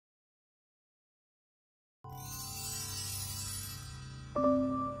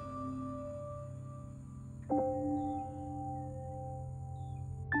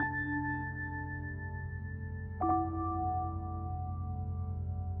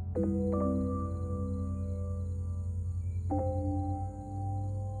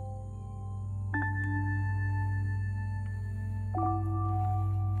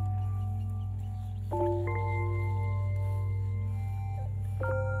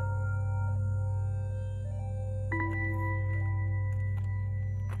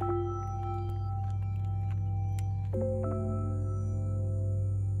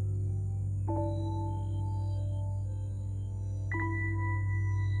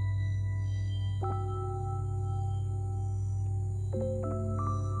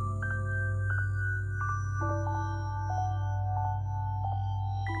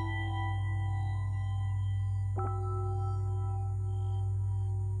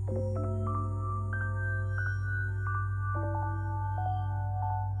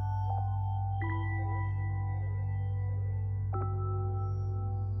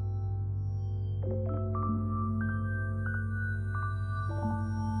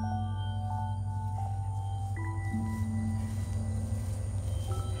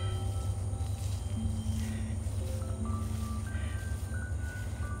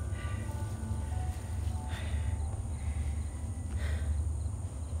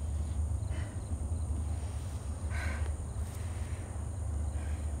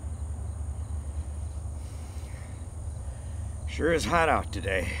Sure is hot out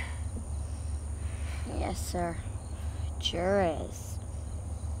today. Yes, sir. Sure is.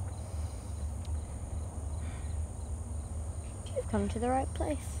 You've come to the right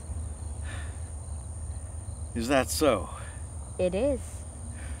place. Is that so? It is.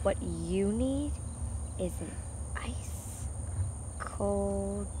 What you need is an ice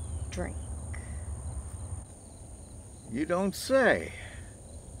cold drink. You don't say.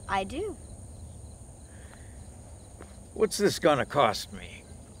 I do. What's this gonna cost me?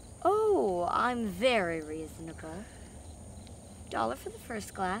 Oh, I'm very reasonable. $1 for the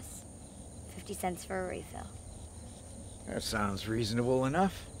first glass, 50 cents for a refill. That sounds reasonable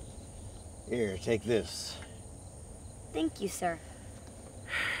enough. Here, take this. Thank you, sir.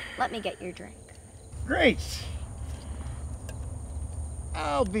 Let me get your drink. Great!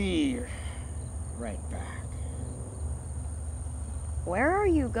 I'll be right back. Where are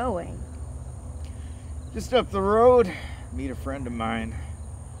you going? Just up the road, meet a friend of mine.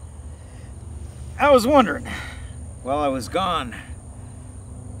 I was wondering, while I was gone,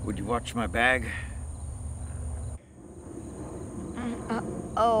 would you watch my bag?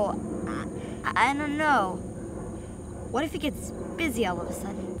 I don't know. What if it gets busy all of a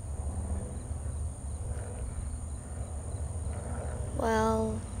sudden?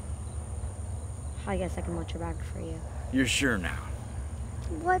 Well, I guess I can watch your bag for you. You're sure now?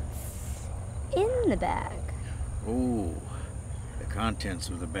 What's in the bag? Oh, the contents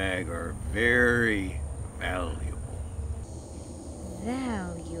of the bag are very valuable.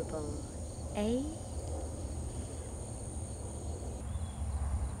 Valuable, eh?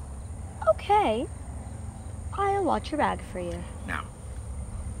 Okay. I'll watch your bag for you. Now,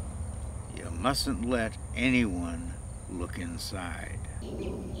 you mustn't let anyone look inside.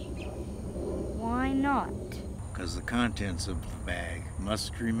 Why not? Because the contents of the bag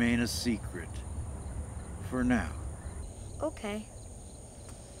must remain a secret for now. Okay.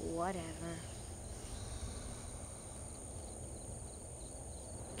 Whatever.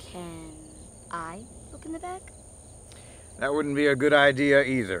 Can I look in the bag? That wouldn't be a good idea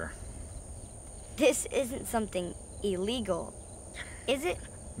either. This isn't something illegal, is it?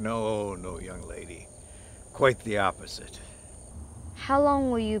 No, no, young lady. Quite the opposite. How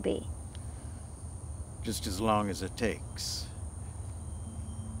long will you be? Just as long as it takes.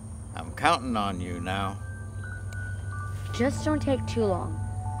 I'm counting on you now. Just don't take too long,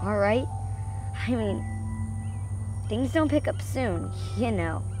 all right? I mean, things don't pick up soon, you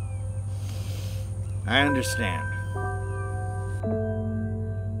know. I understand.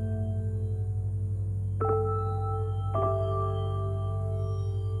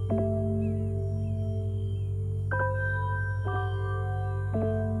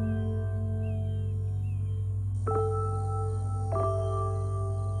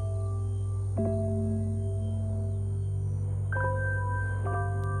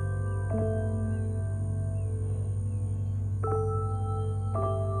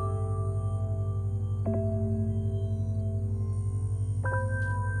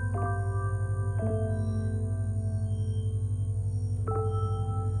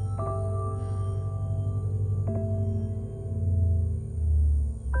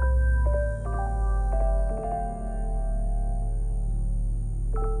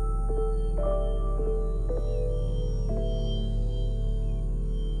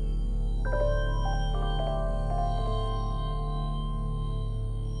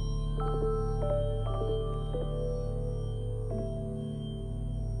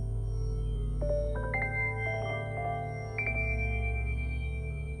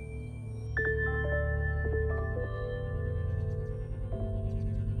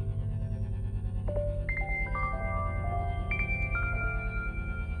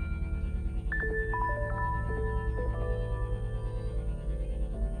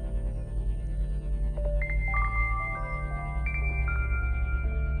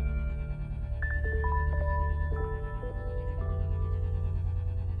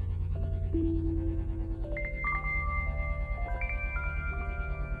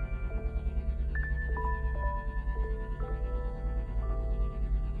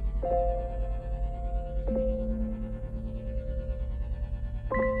 I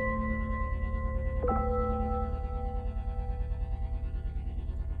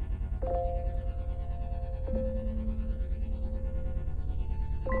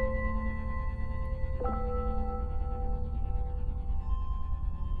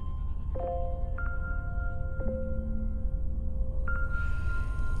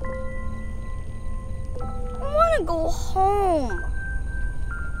want to go home.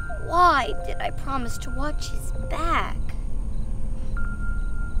 Why did I promise to watch his bag?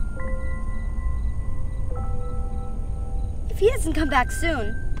 If he doesn't come back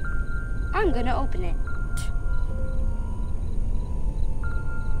soon, I'm gonna open it.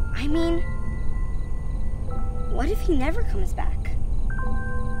 I mean, what if he never comes back?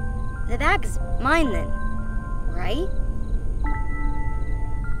 The bag's mine then, right?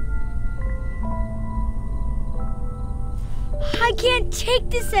 I can't take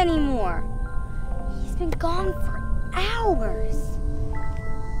this anymore. He's been gone for hours.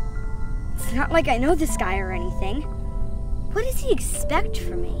 It's not like I know this guy or anything. What does he expect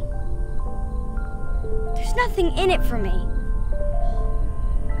from me? There's nothing in it for me.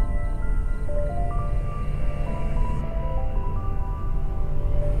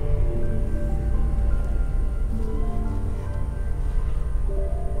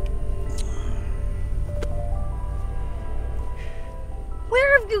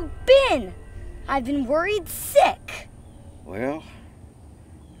 Where have you been? I've been worried sick. Well,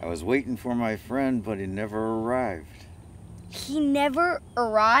 I was waiting for my friend, but he never arrived. He never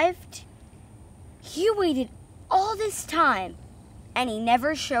arrived? You waited all this time, and he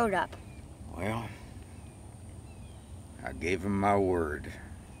never showed up. Well, I gave him my word.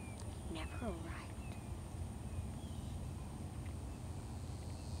 Never arrived.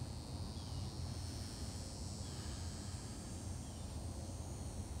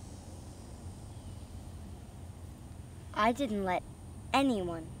 I didn't let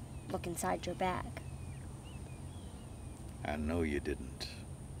anyone look inside your bag. I know you didn't.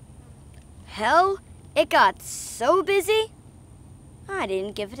 Hell, it got so busy, I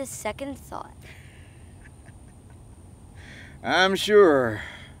didn't give it a second thought. I'm sure.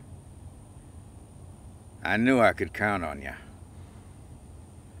 I knew I could count on you.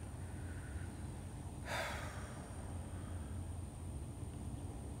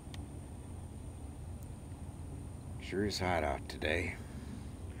 Sure is hot out today.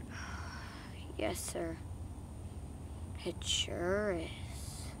 Yes, sir. It sure is.